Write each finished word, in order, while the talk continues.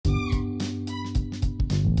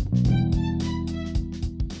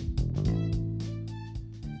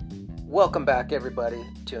Welcome back, everybody,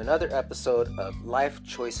 to another episode of Life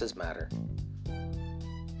Choices Matter.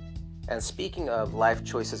 And speaking of Life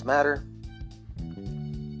Choices Matter,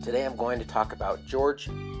 today I'm going to talk about George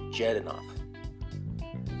Jedinoff.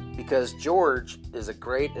 Because George is a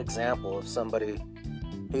great example of somebody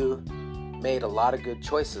who made a lot of good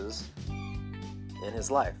choices in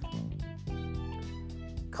his life.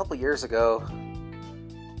 A couple years ago,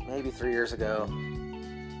 maybe 3 years ago,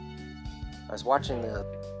 I was watching the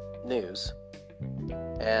news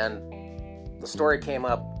and the story came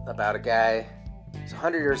up about a guy. He's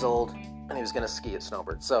 100 years old and he was going to ski at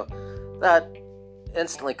Snowbird. So that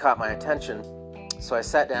instantly caught my attention. So I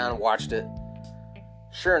sat down and watched it.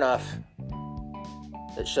 Sure enough,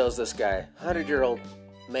 it shows this guy, 100-year-old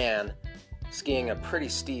man, skiing a pretty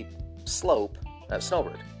steep slope at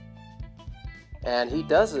Snowbird. And he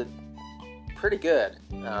does it pretty good.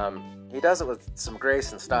 He does it with some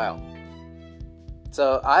grace and style.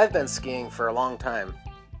 So I've been skiing for a long time.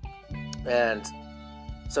 And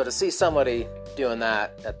so to see somebody doing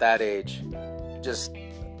that at that age,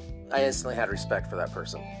 I instantly had respect for that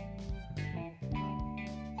person.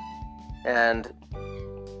 And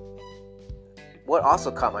what also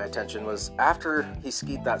caught my attention was after he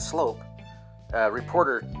skied that slope, a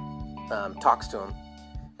reporter talks to him,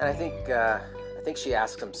 and I think she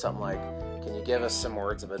asks him something like, "Can you give us some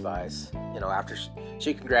words of advice?" After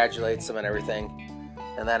she congratulates him and everything,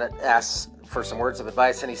 and then it asks for some words of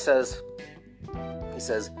advice, and he says,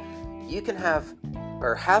 "You can have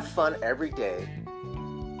fun every day,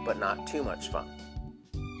 but not too much fun.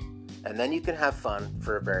 And then you can have fun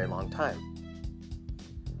for a very long time."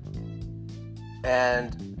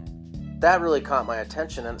 And that really caught my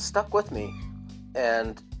attention and it stuck with me.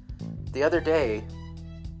 And the other day,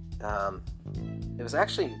 it was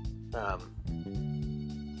actually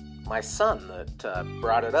my son that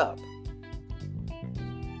brought it up.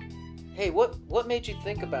 Hey, what made you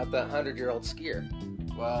think about that 100-year-old skier?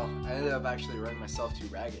 Well, I ended up actually running myself too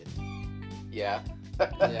ragged. Yeah?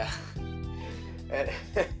 Yeah.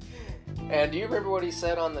 And do you remember what he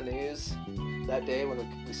said on the news that day when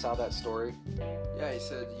we saw that story? Yeah, he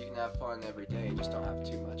said you can have fun every day, just don't have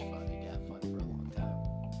too much fun. You can have fun for a long time.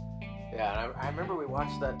 Yeah, and I remember we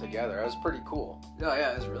watched that together. It was pretty cool. No,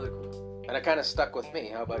 yeah, it was really cool. And it kind of stuck with me.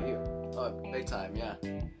 How about you? Oh, big time, yeah.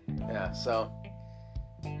 Yeah, so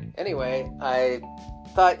anyway, I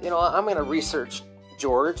thought, I'm going to research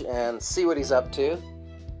George and see what he's up to.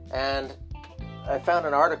 And I found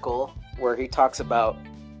an article where he talks about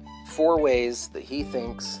 4 ways that he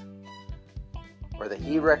thinks, or that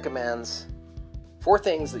he recommends, 4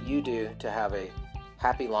 things that you do to have a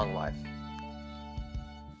happy, long life.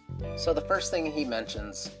 So the first thing he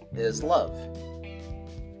mentions is love.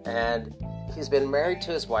 And he's been married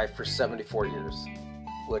to his wife for 74 years,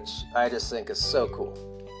 which I just think is so cool.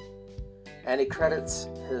 And he credits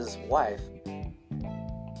his wife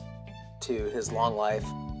to his long life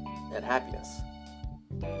and happiness.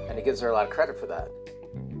 And he gives her a lot of credit for that.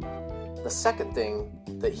 The second thing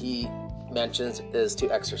that he mentions is to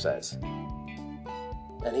exercise.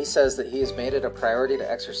 And he says that he has made it a priority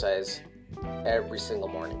to exercise every single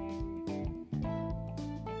morning.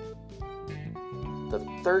 The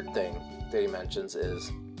third thing that he mentions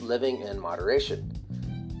is living in moderation.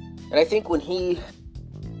 And I think when he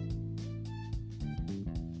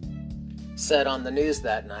said on the news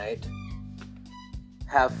that night,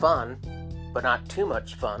 have fun, but not too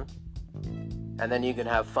much fun, and then you can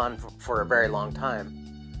have fun for a very long time,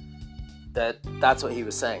 that's what he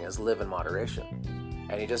was saying, is live in moderation.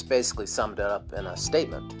 And he just basically summed it up in a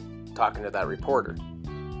statement, talking to that reporter.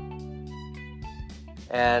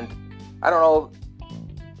 And I don't know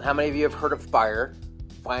how many of you have heard of FIRE,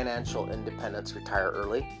 Financial Independence, Retire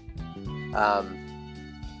Early.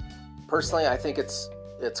 Personally, I think it's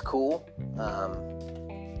cool,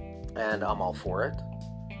 and I'm all for it,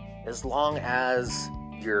 as long as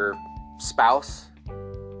your spouse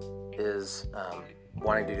is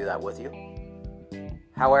wanting to do that with you.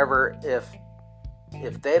 However, if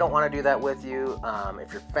they don't want to do that with you,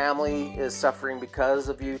 if your family is suffering because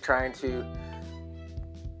of you trying to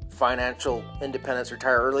financial independence,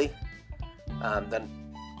 retire early, then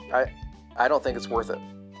I don't think it's worth it.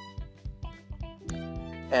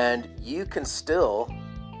 And you can still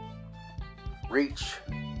reach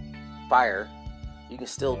FIRE. You can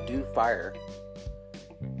still do FIRE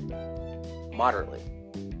moderately.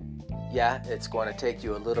 Yeah, it's going to take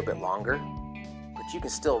you a little bit longer, but you can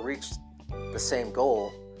still reach the same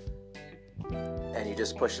goal, and you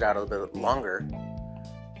just push it out a little bit longer,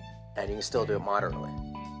 and you can still do it moderately.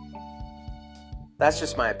 That's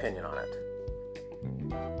just my opinion on it.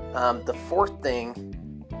 The fourth thing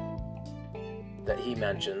that he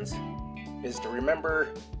mentions is to remember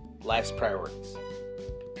life's priorities.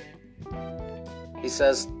 He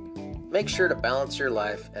says, make sure to balance your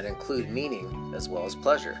life and include meaning as well as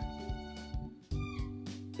pleasure.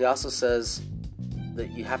 He also says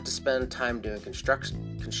that you have to spend time doing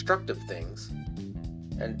constructive things,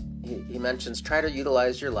 and he mentions try to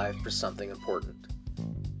utilize your life for something important.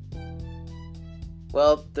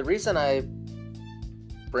 Well, the reason I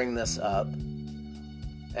bring this up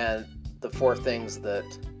and the 4 things that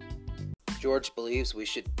George believes we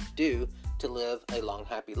should do to live a long,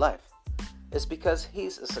 happy life is because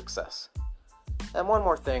he's a success. And one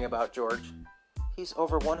more thing about George, he's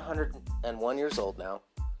over 101 years old now,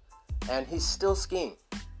 and he's still skiing.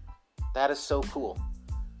 That is so cool.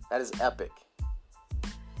 That is epic.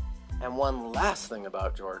 And one last thing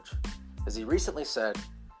about George is he recently said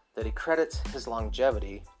that he credits his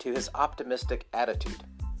longevity to his optimistic attitude.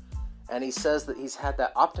 And he says that he's had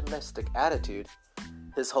that optimistic attitude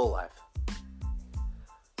his whole life.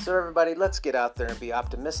 So everybody, let's get out there and be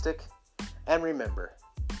optimistic. And remember,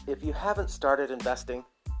 if you haven't started investing,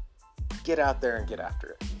 get out there and get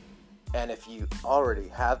after it. And if you already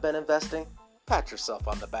have been investing, pat yourself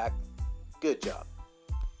on the back. Good job.